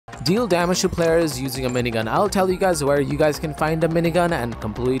deal damage to players using a minigun. I'll tell you guys where you guys can find a minigun and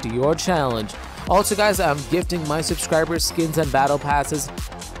complete your challenge. Also guys, I'm gifting my subscribers skins and battle passes,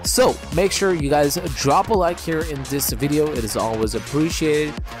 so make sure you guys drop a like here in this video. It is always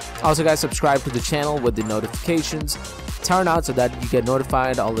appreciated. Also guys, subscribe to the channel with the notifications turn on so that you get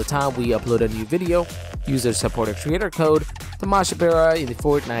notified all the time we upload a new video. Use our supporter creator code Tamashapera in the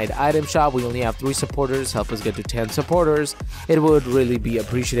Fortnite item shop. We only have 3 supporters. Help us get to 10 supporters. It would really be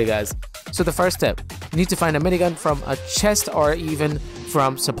appreciated guys. So the first step, you need to find a minigun from a chest or even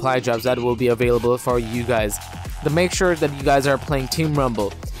from supply drops that will be available for you guys. But make sure that you guys are playing Team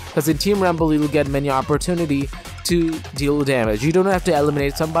Rumble, because in Team Rumble you'll get many opportunity to deal damage. You don't have to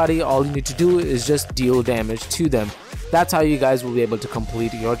eliminate somebody. All you need to do is just deal damage to them. That's how you guys will be able to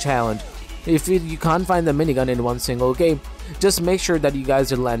complete your challenge. If you can't find the minigun in one single game, just make sure that you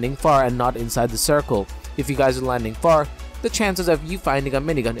guys are landing far and not inside the circle. If you guys are landing far, the chances of you finding a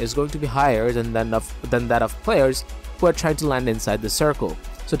minigun is going to be higher than that of players who are trying to land inside the circle.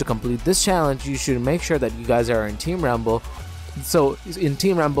 So to complete this challenge, you should make sure that you guys are in Team Rumble. So in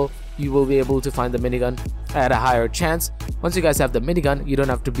Team Rumble, you will be able to find the minigun at a higher chance. Once you guys have the minigun, you don't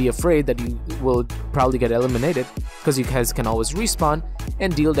have to be afraid that you will probably get eliminated, because you guys can always respawn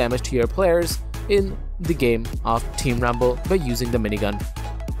and deal damage to your players in the game of Team Rumble by using the minigun.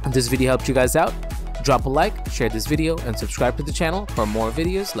 If this video helped you guys out, drop a like, share this video, and subscribe to the channel for more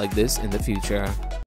videos like this in the future.